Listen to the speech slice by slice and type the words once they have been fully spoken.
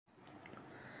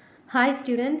Hi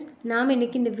students, நாம்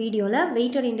இன்னைக்கு இந்த வீடியோல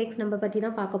weighted index number பத்தி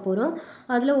தான் பார்க்க போறோம்.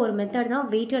 அதுல ஒரு மெத்தட் தான்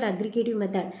weighted aggregative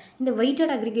method. இந்த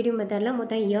weighted aggregative methodல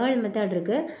மொத்தம் 7 மெத்தட்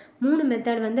இருக்கு. 3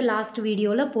 மெத்தட் வந்து லாஸ்ட்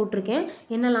வீடியோல போட்டுருக்கேன்.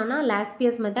 என்னலாம்னா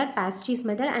Laspier's method, Pasti's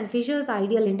method and Fisher's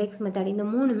ideal index method. இந்த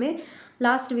மூணுமே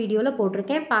லாஸ்ட் வீடியோல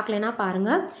போட்டுருக்கேன். பார்க்கலனா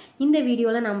பாருங்க. இந்த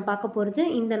வீடியோல நாம பார்க்க போறது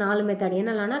இந்த 4 method.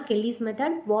 என்னலாம்னா Kelly's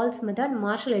method, Wall's method,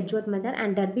 Marshall-Edgeworth method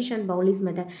and Derbysh and Bowley's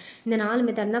method. இந்த 4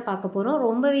 மெத்தட் தான் பார்க்க போறோம்.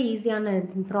 ரொம்பவே ஈஸியான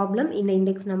ப்ராப்ளம் இந்த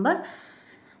இண்டெக்ஸ் நம்பர்.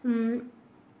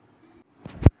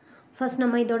 ஃபர்ஸ்ட்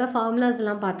நம்ம இதோட ஃபார்முலாஸ்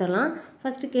எல்லாம் பார்த்துடலாம்.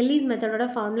 ஃபர்ஸ்ட் கெல்லிஸ் மெத்தடோட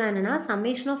ஃபார்முலா என்னன்னா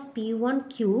summation of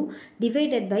P1Q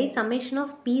divided by summation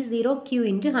of P0Q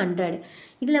into 100.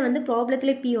 இதில் வந்து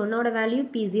ப்ராப்ளத்தில் P1ஓட வேல்யூ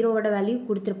P0ஓட வேல்யூ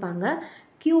கொடுத்துருப்பாங்க.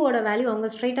 Qவோட வேல்யூ அவங்க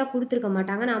ஸ்ட்ரைட்டாக கொடுத்துருக்க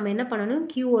மாட்டாங்க. நாம் என்ன பண்ணணும்,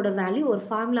 Qவோட வேல்யூ ஒரு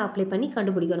ஃபார்முலா அப்ளை பண்ணி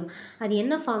கண்டுபிடிக்கணும். அது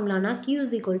என்ன ஃபார்முலானா Q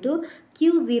is equal to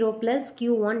Q0 plus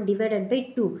Q1 divided by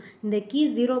 2. இந்த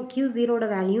Q0ஓட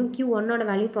வேல்யூ Q1ஓட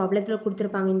வேல்யூ ப்ராப்ளத்தில்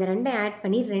கொடுத்துருப்பாங்க. இந்த ரெண்டை ஆட்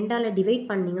பண்ணி ரெண்டால் டிவைட்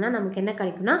பண்ணிங்கன்னா நமக்கு என்ன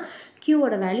கிடைக்கும்னா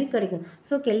Qவோட வேல்யூ கிடைக்கும்.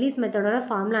 ஸோ கெல்லிஸ் மெத்தடோட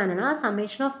ஃபார்முலா என்னன்னா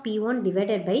summation of P1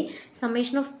 divided by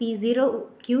summation of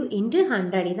P0Q into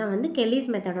 100. இதான் வந்து கெல்லிஸ்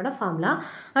மெத்தடோட ஃபார்முலா.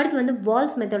 அடுத்து வந்து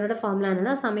வால்ஸ் மெத்தடோட ஃபார்முலா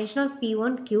என்னன்னா summation of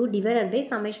P1Q divided by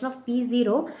summation of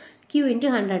P0Q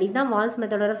into 100. இதுதான் வால்ஸ்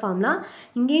மெத்தடோட ஃபார்முலா.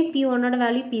 இங்கேயும் P1ஓட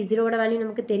வேல்யூ P0ஓட வேல்யூ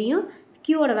நமக்கு தெரியும்.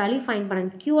 Qவோட வேல்யூ ஃபைண்ட்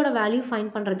பண்ணணும். Qவோட வேல்யூ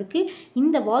ஃபைண்ட் பண்ணுறதுக்கு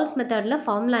இந்த வால்ஸ் மெத்தடில்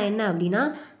ஃபார்முலா என்ன அப்படின்னா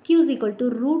Q is equal to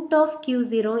root of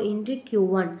Q0 into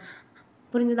Q1.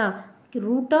 புரிஞ்சுதா?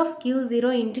 root of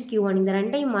Q0 into Q1 இந்த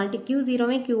ரெண்டையும்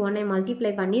Q0வை Q1ஐ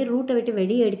மல்டிப்ளை பண்ணி ரூட்டை விட்டு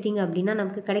வெளியே எடுத்தீங்க அப்படின்னா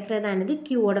நமக்கு கிடைக்கிறதா என்னது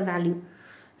Qவோட வேல்யூ.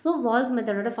 ஸோ வால்ஸ்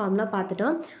மெத்தடோட ஃபார்முலா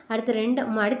பார்த்துட்டோம்.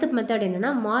 அடுத்த மெத்தட்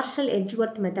என்னென்னா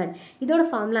Marshall-Edgeworth மெத்தட். இதோட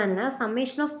ஃபார்முலா என்னென்னா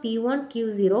summation of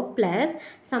P1Q0 plus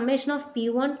summation of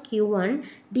P1Q1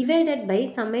 divided by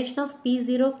summation of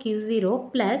P0Q0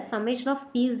 plus summation of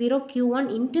P0Q1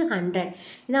 into 100.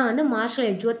 இதான் வந்து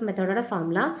Marshall-Edgeworth மெத்தடோட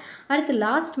ஃபார்முலா. அடுத்து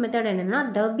லாஸ்ட் மெத்தட் என்னென்னா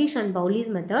Derbysh and Bowley's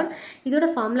மெத்தட். இதோட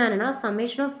ஃபார்முலா என்னென்னா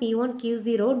summation of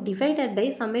P1Q0 divided by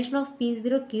summation of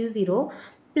P0Q0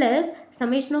 plus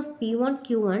summation of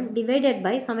P1Q1 divided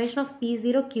by summation of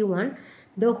P0Q1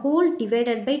 the whole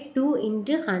divided by 2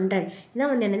 into 100.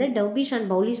 இதான் வந்து என்னது Derbysh and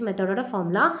Bowley's மெத்தடோட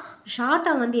formula.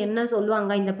 ஷார்ட்டாக வந்து என்ன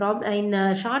சொல்லுவாங்க இந்த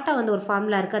ஷார்ட்டாக வந்து ஒரு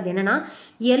ஃபார்முலா இருக்குது. அது என்னென்னா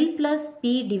L plus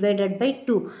P divided by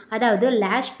 2. அதாவது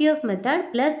Laspier's method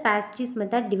plus Pasti's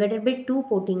method divided by 2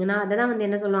 போட்டிங்கன்னா அதை தான் வந்து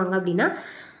என்ன சொல்லுவாங்க அப்படின்னா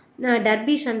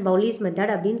Derbysh and Bowley's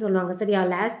மெத்தட் அப்படின்னு சொல்லுவாங்க. சரியா?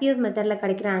 Laspier's மெத்தடில்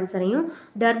கிடைக்கிற ஆன்சரையும்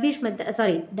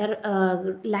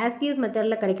Laspier's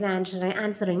மெத்தடில் கிடைக்கிற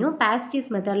ஆன்சரையும் Pasti's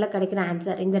மெத்தடில் கிடைக்கிற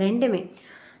ஆன்சர் இந்த ரெண்டுமே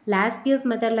Laspier's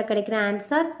மெத்தடில் கிடைக்கிற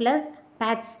ஆன்சர் ப்ளஸ்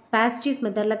Pasti's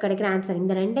மெத்தடில் கிடைக்கிற ஆன்சர்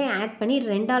இந்த ரெண்டையும் ஆட் பண்ணி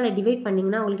ரெண்டால் டிவைட்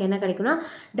பண்ணிங்கன்னா உங்களுக்கு என்ன கிடைக்கும்னா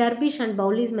Derbysh and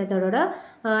Bowley's மெத்தடோட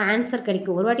ஆன்சர்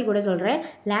கிடைக்கும். ஒரு வாட்டி கூட சொல்கிறேன்.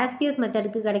 Laspier's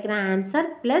மெத்தடுக்கு கிடைக்கிற ஆன்சர்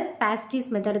ப்ளஸ் Pasti's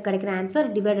மெத்தடுக்கு கிடைக்கிற ஆன்சர்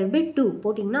டிவைடட் பை 2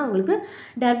 போட்டிங்கன்னா உங்களுக்கு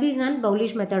Derbysh and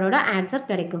Bowley's மெத்தடோட ஆன்சர்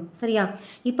கிடைக்கும். சரியா?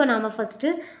 இப்போ நாம்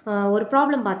ஃபஸ்ட்டு ஒரு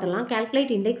ப்ராப்ளம் பார்த்துடலாம்.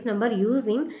 Calculate index number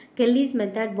using Kelly's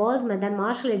method, Wall's method,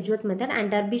 Marshall-Edgeworth method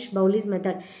and Derbysh Bowley's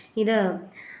method.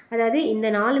 அதாவது இந்த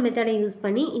 4 மெத்தடை யூஸ்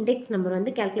பண்ணி இண்டெக்ஸ் நம்பர்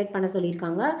வந்து கேல்குலேட் பண்ண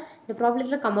சொல்லியிருக்காங்க. இந்த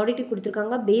ப்ராப்ளத்தில் கமாடிட்டி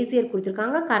கொடுத்துருக்காங்க, பேஸ் இயர்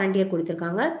கொடுத்துருக்காங்க, கரண்ட் இயர்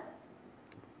கொடுத்துருக்காங்க.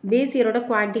 பேஸ் இயரோட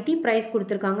குவான்டிட்டி ப்ரைஸ்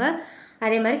கொடுத்துருக்காங்க.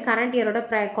 அதே மாதிரி கரண்ட் இயரோட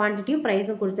குவான்டிட்டியும்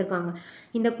ப்ரைஸும் கொடுத்துருக்காங்க.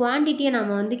 இந்த குவான்டிட்டியை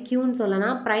நம்ம வந்து Qன்னு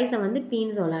சொல்லலாம், ப்ரைஸை வந்து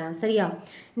Pன்னு சொல்லலாம். சரியா?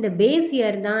 இந்த பேஸ்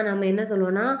இயர் தான் நம்ம என்ன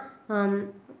சொல்லுவோம்னா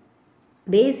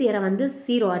பேஸ் இயரை வந்து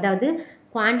 0, அதாவது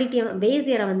குவான்டிட்டியை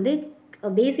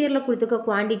பேஸ் இயரில் கொடுத்துருக்க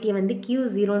குவான்டிட்டியை வந்து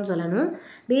Q0ன்னு சொல்லணும்.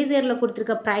 பேஸ் இயரில்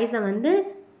கொடுத்துருக்க ப்ரைஸை வந்து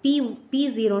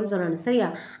P0ன்னு சொல்லணும். சரியா?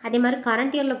 அதே மாதிரி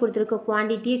கரண்ட் இயரில் கொடுத்துருக்க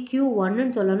குவான்டிட்டியை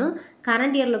Q1ன்னு சொல்லணும்.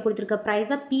 கரண்ட் இயரில் கொடுத்துருக்க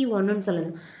ப்ரைஸை P1ன்னு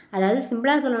சொல்லணும். அதாவது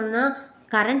சிம்பிளாக சொல்லணும்னா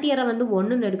கரண்ட் இயரை வந்து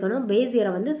 1ன்னு எடுக்கணும், பேஸ்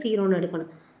இயரை வந்து 0ன்னு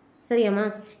எடுக்கணும். சரியாம்மா?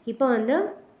 இப்போ வந்து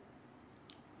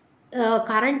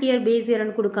கரண்ட் இயர் பேஸ்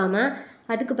இயர்னு கொடுக்காம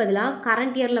அதுக்கு பதிலாக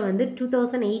கரண்ட் இயரில் வந்து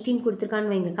 2018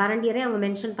 கொடுத்துருக்கான்னு வைங்க. கரண்ட் இயரே அவங்க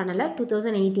மென்ஷன் பண்ணலை,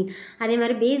 2018. அதே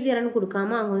மாதிரி பேஸ் இயர்னு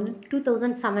கொடுக்காம அவங்க வந்து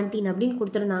 2017 அப்படின்னு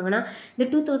கொடுத்துருந்தாங்கன்னா இந்த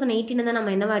 2018 தான்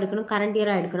நம்ம என்னவா எடுக்கணும், கரண்ட்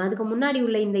இயராக எடுக்கணும். அதுக்கு முன்னாடி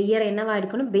உள்ள இந்த இயரை என்னவா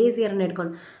எடுக்கணும், பேஸ் இயர்னு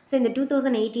எடுக்கணும். ஸோ இந்த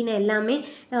 2018 எல்லாமே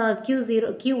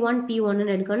Q1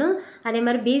 P1ன்னு எடுக்கணும். அதே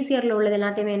மாதிரி பேஸ் இயரில் உள்ளது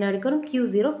எல்லாத்தையுமே என்ன எடுக்கணும்,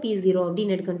 Q0 P0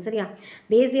 அப்படின்னு எடுக்கணும். சரியா?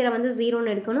 பேஸ் இயரை வந்து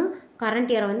 0ன்னு எடுக்கணும்,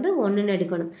 கரண்ட் இயரை வந்து 1ன்னு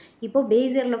எடுக்கணும். இப்போது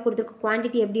பேஸ் இயரில் கொடுத்துருக்க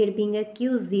குவான்டிட்டி எப்படி எடுப்பீங்க,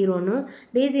 Q0ன்னு.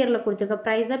 பேஸ் இயரில் கொடுத்துருக்க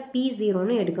ப்ரைஸை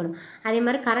P0ன்னு எடுக்கணும். அதே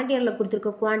மாதிரி கரண்ட் இயரில்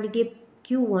கொடுத்துருக்க குவான்டிட்டியை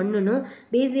Q1ன்னு,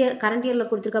 கரண்ட் இயரில்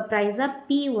கொடுத்துருக்க ப்ரைஸை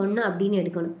P1 அப்படின்னு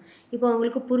எடுக்கணும். இப்போ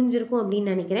உங்களுக்கு புரிஞ்சிருக்கும்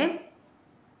அப்படின்னு நினைக்கிறேன்.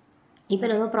 இப்போ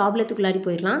நம்ம ப்ராப்ளத்துக்குள்ளாடி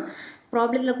போயிடலாம்.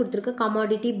 ப்ராப்ளத்தில் கொடுத்துருக்க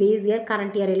commodity, base year,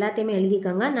 current year எல்லாத்தையுமே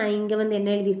எழுதிக்கோங்க. நான் இங்கே வந்து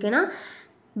என்ன எழுதியிருக்கேன்னா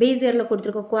பேஸ் இயரில்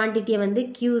கொடுத்துருக்க குவான்டிட்டியை வந்து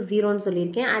Q0ன்னு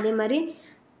சொல்லியிருக்கேன். அதே மாதிரி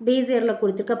பேஸ் இயரில்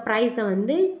கொடுத்துருக்க ப்ரைஸை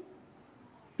வந்து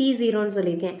P0ன்னு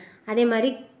சொல்லியிருக்கேன். அதே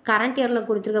மாதிரி கரண்ட் இயரில்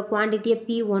கொடுத்துருக்க குவான்டிட்டியை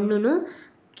P1ன்னு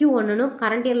Q1ன்னு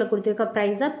கரண்ட் இயரில் கொடுத்துருக்க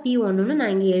ப்ரைஸ் தான் P1ன்னு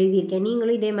நான் இங்கே எழுதியிருக்கேன்.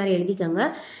 நீங்களும் இதே மாதிரி எழுதிக்கோங்க.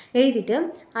 எழுதிட்டு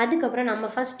அதுக்கப்புறம் நம்ம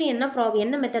ஃபஸ்ட்டு என்ன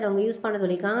மெத்தட் அவங்க யூஸ் பண்ண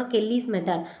சொல்லியிருக்காங்க, கெல்லிஸ்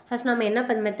மெத்தட். ஃபஸ்ட் நம்ம என்ன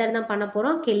மெத்தட் தான் பண்ண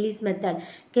போகிறோம், கெல்லிஸ் மெத்தட்.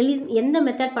 எந்த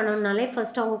மெத்தட் பண்ணணும்னாலே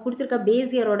ஃபஸ்ட் அவங்க கொடுத்துருக்க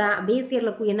பேஸ்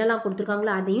இயரில் என்னெல்லாம்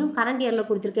கொடுத்துருக்காங்களோ அதையும் கரண்ட் இயரில்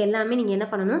கொடுத்துருக்க எல்லாமே நீங்கள் என்ன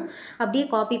பண்ணணும், அப்படியே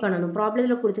காப்பி பண்ணணும்.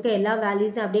 ப்ராப்ளத்தில் கொடுத்துருக்க எல்லா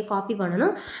வேல்யூஸும் அப்படியே காப்பி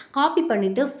பண்ணணும். காப்பி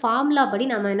பண்ணிவிட்டு ஃபார்முலா படி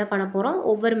நம்ம என்ன பண்ண போகிறோம்,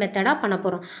 ஒவ்வொரு மெத்தடாக பண்ண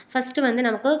போகிறோம். ஃபஸ்ட்டு வந்து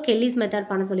நமக்கு கெல்லிஸ் மெத்தட்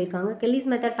பண்ண சொல்லியிருக்காங்க. கெல்லிஸ்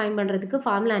மெத்தட் ஃபைண்ட் பண்ணுறதுக்கு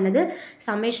ஃபார்முலா என்னது,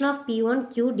 summation of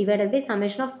P1Q divided by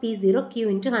summation of P0Q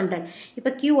into 100. இப்போ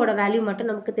Qவோட வேல்யூ மட்டும்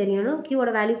நமக்கு தெரியணும். Qவோட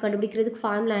வேல்யூ கண்டுபிடிக்கிறதுக்கு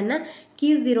ஃபார்முலா என்ன,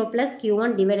 Q0 plus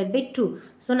Q1 divided by 2.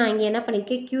 So நான் இங்கே என்ன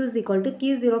பண்ணியிருக்கேன், Q is equal to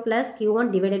Q0 plus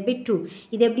Q1 divided by 2.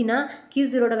 இது எப்படின்னா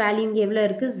Q0ஓட வேல்யூ இங்கே எவ்வளோ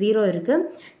இருக்குது, 0 இருக்குது.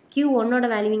 Q1ஓட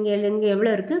வேல்யூ இங்கே எவ்வளோ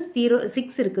இருக்குது,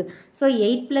 6 இருக்குது. ஸோ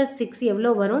 8 plus 6 எவ்வளோ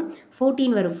வரும்,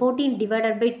 14 வரும். 14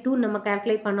 divided by 2 நம்ம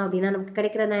calculate பண்ணோம் அப்படின்னா நமக்கு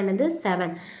கிடைக்கிறதா என்னது, 7.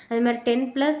 அதே மாதிரி 10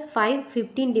 plus 5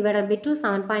 15 divided by 2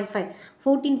 7.5.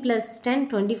 14 plus 10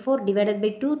 24 divided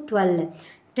by 2 12.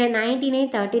 19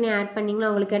 13 add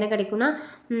பண்ணிங்கன்னா உங்களுக்கு என்ன கிடைக்கும்னா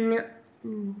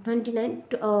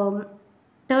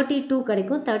 32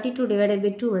 கிடைக்கும். 32 டிவைடட் பை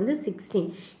 2 வந்து 16.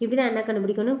 இப்படி தான் என்ன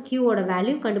கண்டுபிடிக்கணும், Qவோட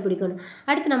வேல்யூ கண்டுபிடிக்கணும்.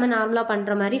 அடுத்து நம்ம நார்மலாக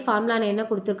பண்ணுற மாதிரி ஃபார்முலாவில் என்ன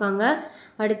கொடுத்துருக்காங்க,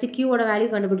 அடுத்து Qவோட வேல்யூ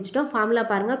கண்டுபிடிச்சிட்டோம். ஃபார்முலா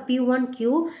பாருங்கள், P1Q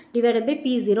டிவைடட் பை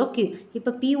P0Q.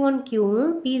 இப்போ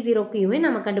P1Qவும் P0Qவுமே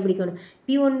நம்ம கண்டுபிடிக்கணும்.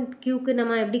 P1Qக்கு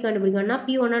நம்ம எப்படி கண்டுபிடிக்கணும்னா,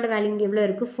 P1ஓட வேல்யூ இங்கே எவ்வளோ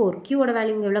இருக்குது, 4. Qவோட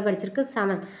வேல்யூ இங்கே எவ்வளோ கிடச்சிருக்கு,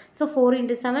 7. So 4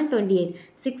 into 7 28.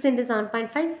 6 into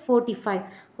 7.5 45.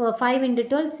 5 into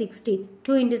 12 60.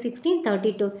 2 into 16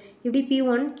 32. இப்படி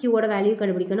P1Qவோட வேல்யூ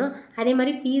கண்டுபிடிக்கணும். அதே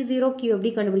மாதிரி P0Q எப்படி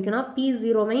கண்டுபிடிக்கணும்,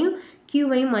 P0வையும்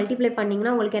Qவையும் மல்டிப்ளை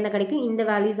பண்ணிங்கன்னா உங்களுக்கு என்ன கிடைக்கும், இந்த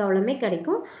வேல்யூஸ் அவ்வளோமே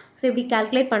கிடைக்கும். ஸோ இப்படி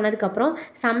கால்குலேட் பண்ணதுக்கப்புறம்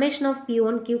சம்மேஷன் ஆஃப்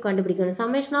P1Q கண்டுபிடிக்கணும்.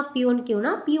 சம்மேஷன் ஆஃப்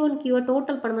P1Qனா P1Qவை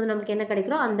டோட்டல் பண்ணும்போது நமக்கு என்ன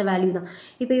கிடைக்கிறோம், அந்த வேல்யூ தான்.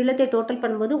 இப்போ இவ்வளோத்தை டோட்டல்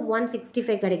பண்ணும்போது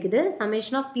 165 கிடைக்குது.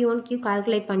 சம்மேஷன் ஆஃப் P1Q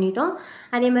கால்குலேட் பண்ணிட்டோம்.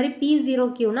 அதே மாதிரி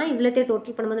P0Qனா இவ்வளோத்தை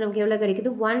டோட்டல் பண்ணும்போது நமக்கு எவ்வளோ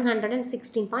கிடைக்குது,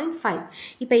 116.5.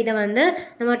 இப்போ இதை வந்து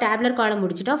நம்ம டேப்லர் காலம்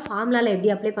முடிச்சிட்டோம். ஃபார்முலாவில்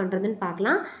எப்படி அப்ளை பண்ணுறதுன்னு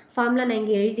பார்க்கலாம். ஃபார்முலா நான்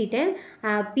இங்கே எழுதிட்டேன்.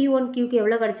 P1Qக்கு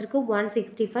எவ்வளோ கிடச்சிருக்கு,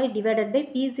 165 டிவைடட் பை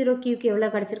P0Qக்கு எவ்வளோ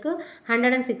கிடச்சிருக்கு,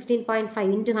 116.5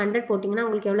 இன்ட்டு 100 போட்டிங்கன்னா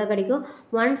உங்களுக்கு எவ்வளோ கிடைக்கும்,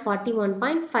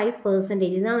 141.5%.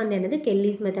 இதுதான் வந்து என்னது,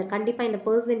 கெல்லிஸ் மெத்தட். கண்டிப்பாக இந்த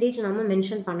பெர்சன்டேஜ் நம்ம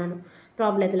மென்ஷன் பண்ணணும்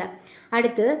ப்ராப்ளத்தில்.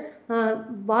 அடுத்து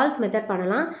பால்ஸ் மெத்தட்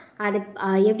பண்ணலாம். அது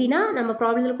எப்படின்னா நம்ம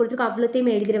ப்ராப்ளத்தில் கொடுத்துருக்க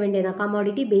அவ்வளோத்தையுமே எழுதிட வேண்டியதான்.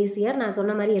 கமாடிட்டி, பேஸ் இயர், நான்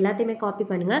சொன்ன மாதிரி எல்லாத்தையுமே காப்பி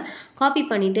பண்ணுங்கள். காப்பி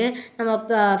பண்ணிவிட்டு நம்ம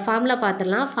ஃபார்முலா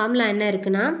பார்த்துடலாம். ஃபார்முலா என்ன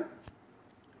இருக்குன்னா,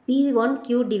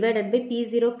 P1Q divided by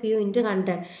P0Q into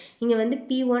 100. இங்கே வந்து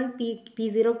P1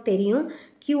 P0 தெரியும்.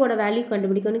 Qவோட வேல்யூ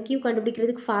கண்டுபிடிக்கணும். Q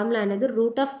கண்டுபிடிக்கிறதுக்கு ஃபார்முலா என்னது,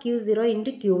 root of Q0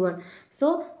 into Q1. So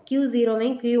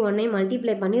Q0வையும் Q1ஐயும்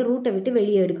multiply பண்ணி ரூட்டை விட்டு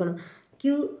வெளியே எடுக்கணும்.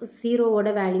 Q0ஓட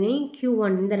வேல்யூவையும்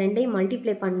Q1 இந்த ரெண்டையும்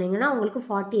மல்டிப்ளை பண்ணிங்கன்னா உங்களுக்கு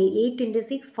 48. 8 into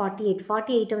 6 48.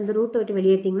 48 வந்து ரூட்டை விட்டு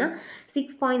வெளியே எடுத்திங்கன்னா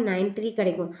 6.93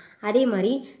 கிடைக்கும். அதே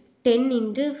மாதிரி 10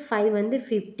 into 5 வந்து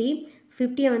 50.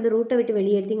 50 வந்து ரூட்டை விட்டு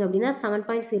வெளியே எடுத்திங்க அப்படின்னா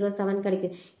 7.07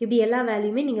 கிடைக்கும். இப்படி எல்லா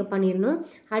வேல்யூமே நீங்கள் பண்ணிடணும்.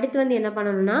 அடுத்து வந்து என்ன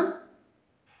பண்ணணும்னா,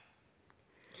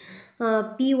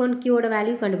 P1Qவோட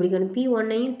வேல்யூ கண்டுபிடிக்கணும்.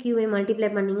 P1ஐயும் Qவையும் மல்டிப்ளை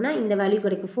பண்ணிங்கன்னா இந்த வேல்யூ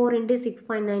கிடைக்கும். 4 into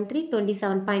 6.93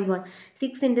 27.1.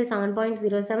 6 into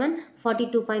 7.07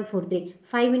 42.43.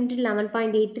 5 into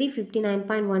 11.83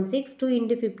 59.16. 2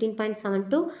 into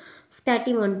 15.72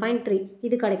 31.3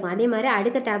 இது கிடைக்கும். அதே மாதிரி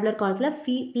அடுத்த டேப்லர் காலத்தில்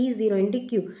P0 into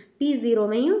Q.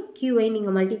 P0வையும் Qவையும்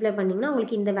நீங்கள் மல்டிப்ளை பண்ணிங்கன்னா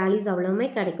உங்களுக்கு இந்த வேல்யூஸ் அவ்வளோவுமே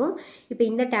கிடைக்கும். இப்போ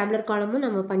இந்த டேப்லர் காலமும்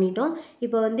நம்ம பண்ணிட்டோம்.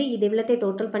 இப்போ வந்து இது இவ்வளோத்தை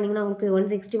டோட்டல் பண்ணிங்கன்னா உங்களுக்கு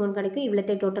 161 கிடைக்கும்.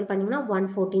 இவ்வளோத்தை டோட்டல் பண்ணிங்கன்னா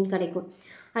 114 கிடைக்கும்.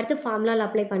 அடுத்து ஃபார்முலாவில்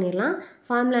அப்ளை பண்ணிடலாம்.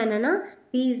 ஃபார்முலா என்னென்னா,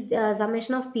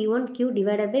 summation of P1Q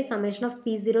divided by summation of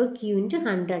P0Q into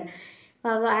 100.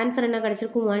 Answer என்ன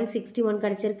கிடச்சிருக்கு, 161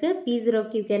 கிடச்சிருக்கு.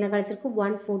 P0Qக்கு என்ன கிடச்சிருக்கு,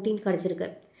 114 கிடச்சிருக்கு.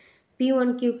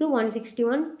 P1Qக்கு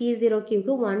 161,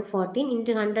 P0Qக்கு 114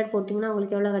 இன்ட்டு 100 போட்டிங்கன்னா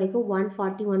உங்களுக்கு எவ்வளோ கிடைக்கும்,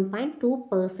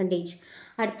 141.2%.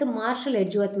 அடுத்து மார்ஷல்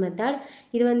எட்ஜ்வர்த் மெத்தட்.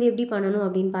 இது வந்து எப்படி பண்ணணும்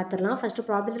அப்படின்னு பார்த்துடலாம். ஃபஸ்ட்டு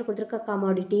ப்ராப்ளத்தில் கொடுத்துருக்க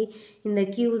கமாடிட்டி, இந்த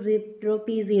Q0,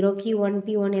 P0, Q1,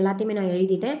 P1 எல்லாத்தையுமே நான்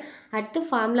எழுதிட்டேன். அடுத்து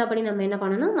ஃபார்முலா படி நம்ம என்ன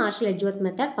பண்ணணும், மார்ஷல் எட்ஜ்வர்த்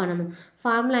மெத்தட் பண்ணணும்.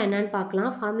 ஃபார்முலா என்னன்னு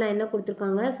பார்க்கலாம். ஃபார்முலா என்ன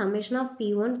கொடுத்துருக்காங்க, summation of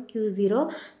P1 Q0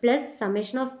 plus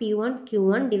summation of P1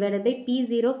 Q1 divided by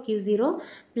P0 Q0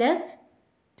 plus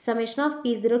summation of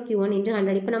P0 Q1 into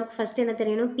 100. இப்போ நமக்கு ஃபஸ்ட்டு என்ன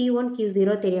தெரியணும், P1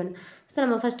 Q0 தெரியணும். ஸோ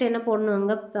நம்ம ஃபஸ்ட்டு என்ன போடணும்,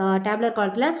 அங்கே டேப்லர்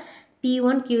காலத்தில்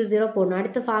P1 Q0 போடணும்.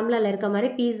 அடுத்த ஃபார்முலாவில் இருக்க மாதிரி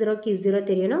P0 Q0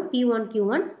 தெரியணும், P1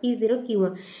 Q1 P0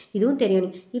 Q1 இதுவும்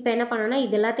தெரியணும். இப்போ என்ன பண்ணணும்னா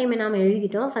இது எல்லாத்தையுமே நாம்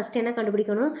எழுதிட்டோம். ஃபஸ்ட் என்ன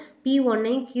கண்டுபிடிக்கணும்,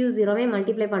 P1ஐயும் Q0வையும்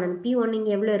மல்டிப்ளை பண்ணணும். P1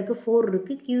 இங்கே எவ்வளோ இருக்குது, 4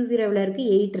 இருக்குது, Q0 எவ்வளோ இருக்குது,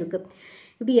 8 இருக்குது.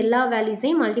 இப்படி எல்லா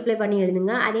வேல்யூஸையும் மல்டிப்ளை பண்ணி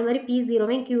எழுதுங்க. அதே மாதிரி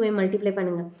P0வையும் Qவையும் மல்டிப்ளை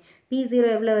பண்ணுங்கள். P0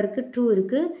 எவ்வளோ இருக்குது, 2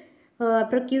 இருக்குது.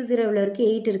 அப்புறம் Q0 எவ்வளோ இருக்குது,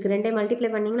 8 இருக்குது. ரெண்டையும் மல்டிப்ளை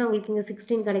பண்ணிங்கன்னா உங்களுக்கு இங்கே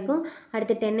 16 கிடைக்கும்.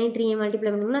 அடுத்து 10ஐயும் 3ஐயும் மல்டிப்ளை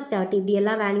பண்ணிங்கன்னா 30. இப்படி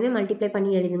எல்லா வேல்யூமே மல்டிப்ளை பண்ணி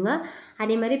எழுதுங்க.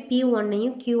 அதே மாதிரி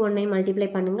P1ஐயும் Q1ஐயும் மல்டிப்ளை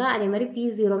பண்ணுங்கள். அதே மாதிரி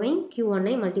P0வையும்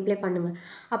Q1ஐயும் மல்டிப்ளை பண்ணுங்கள்.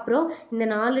 அப்புறம் இந்த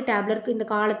 4 டேப்லருக்கு இந்த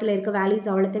காலத்தில் இருக்க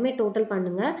வேல்யூஸ் அவ்வளோத்தையுமே டோட்டல்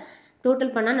பண்ணுங்கள்.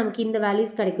 டோட்டல் பண்ணால் நமக்கு இந்த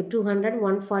வேல்யூஸ் கிடைக்கும். 200,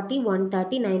 140,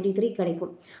 130, 93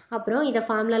 கிடைக்கும். அப்புறம் இதை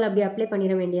ஃபார்முலாவில் அப்படி அப்ளை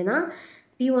பண்ணிட வேண்டியதான்.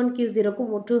 P1 Q0க்கு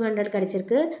 200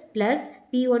 கிடச்சிருக்கு, ப்ளஸ்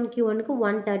P1 Q1க்கு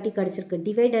 130 கிடச்சிருக்கு,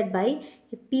 டிவைடட் பை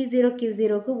P0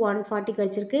 Q0க்கு 140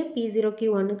 கிடச்சிருக்கு, P0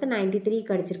 Q1க்கு 93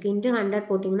 கிடச்சிருக்கு. இன்ட்டு 100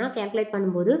 போட்டிங்கன்னா கேல்குலேட்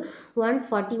பண்ணும்போது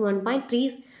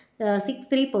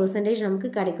 141.63% நமக்கு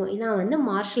கிடைக்கும். இதான் வந்து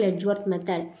மார்ஷல் எட்ஜ்வொர்த்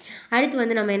மெத்தட். அடுத்து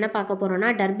வந்து நம்ம என்ன பார்க்க போகிறோம்னா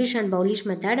டர்பிஷ் அண்ட் பவுலிஷ்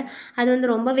மெத்தட். அது வந்து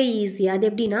ரொம்பவே ஈஸி. அது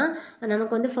எப்படின்னா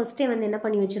நமக்கு வந்து ஃபஸ்ட்டே வந்து என்ன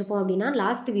பண்ணி வச்சுருப்போம் அப்படின்னா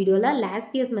லாஸ்ட் வீடியோவில்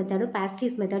லாஸ்பியஸ் மெத்தடும்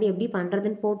பாஸ்டிஸ் மெத்தடு எப்படி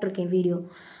பண்ணுறதுன்னு போட்டிருக்கேன் வீடியோ.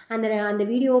 அந்த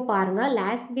வீடியோவை பாருங்கள்.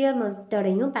 லாஸ்பியஸ்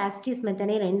மெத்தடையும் பாஸ்டிஸ்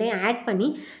மெத்தடையும் ரெண்டையும் ஆட் பண்ணி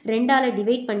 2ஆல்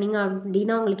டிவைட் பண்ணிங்க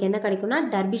அப்படின்னா உங்களுக்கு என்ன கிடைக்கும்னா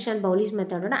டர்பிஷ் அண்ட் பவுலிஷ்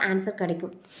மெத்தடோட ஆன்சர்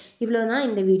கிடைக்கும். இவ்வளோ தான்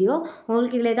இந்த வீடியோ.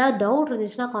 உங்களுக்கு இதில் ஏதாவது டவுட்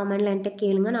இருந்துச்சுன்னா காமெண்டில் என்கிட்ட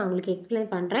கேளுங்க, நான் உங்களுக்கு எக்ஸ்பிளைன்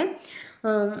பண்ணுறேன்.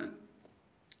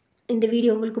 இந்த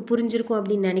வீடியோ உங்களுக்கு புரிஞ்சிருக்கும்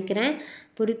அப்படின்னு நினைக்கிறேன்.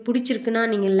 பிடிச்சிருக்குன்னா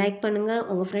நீங்கள் லைக் பண்ணுங்கள்,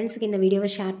 உங்கள் ஃப்ரெண்ட்ஸுக்கு இந்த வீடியோவை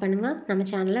ஷேர் பண்ணுங்கள், நம்ம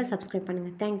சேனலை சப்ஸ்கிரைப்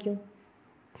பண்ணுங்கள். தேங்க்யூ.